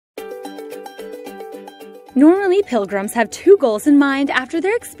Normally, pilgrims have two goals in mind after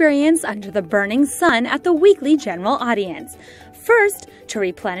their experience under the burning sun at the weekly general audience. First, to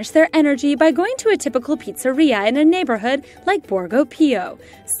replenish their energy by going to a typical pizzeria in a neighborhood like Borgo Pio.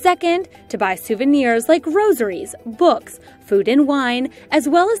 Second, to buy souvenirs like rosaries, books, food and wine, as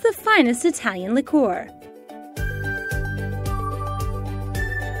well as the finest Italian liqueur.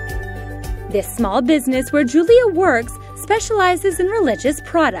 This small business where Giulia works specializes in religious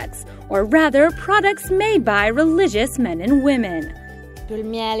products, or rather, products made by religious men and women. Il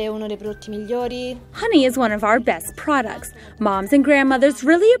miele è uno dei prodotti migliori. Honey is one of our best products. Moms and grandmothers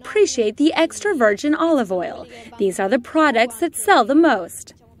really appreciate the extra virgin olive oil. These are the products that sell the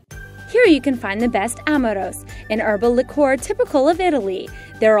most. Here you can find the best Amoros, an herbal liqueur typical of Italy.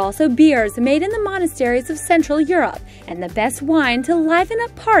 There are also beers made in the monasteries of Central Europe, and the best wine to liven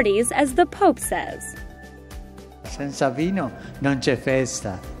up parties, as the Pope says. Senza vino non c'è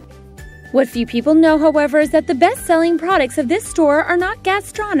festa. What few people know, however, is that the best-selling products of this store are not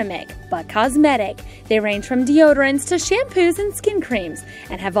gastronomic, but cosmetic. They range from deodorants to shampoos and skin creams,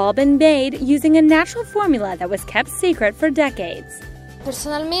 and have all been made using a natural formula that was kept secret for decades.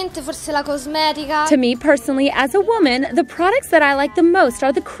 Personalmente, forse la cosmetica. To me personally, as a woman, the products that I like the most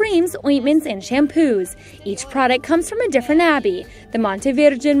are the creams, ointments, and shampoos. Each product comes from a different abbey. The Monte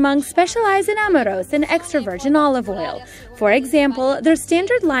Virgin monks specialize in Amoros and extra virgin olive oil. For example, their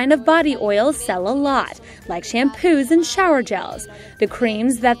standard line of body oils sell a lot, like shampoos and shower gels. The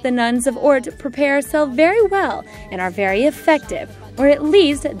creams that the nuns of Ort prepare sell very well and are very effective, or at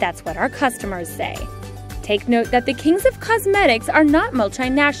least that's what our customers say. Take note that the kings of cosmetics are not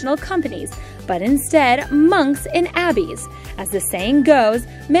multinational companies, but instead monks in abbeys. As the saying goes,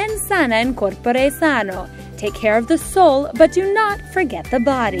 mens sana in corpore sano. Take care of the soul, but do not forget the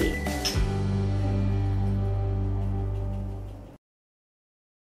body.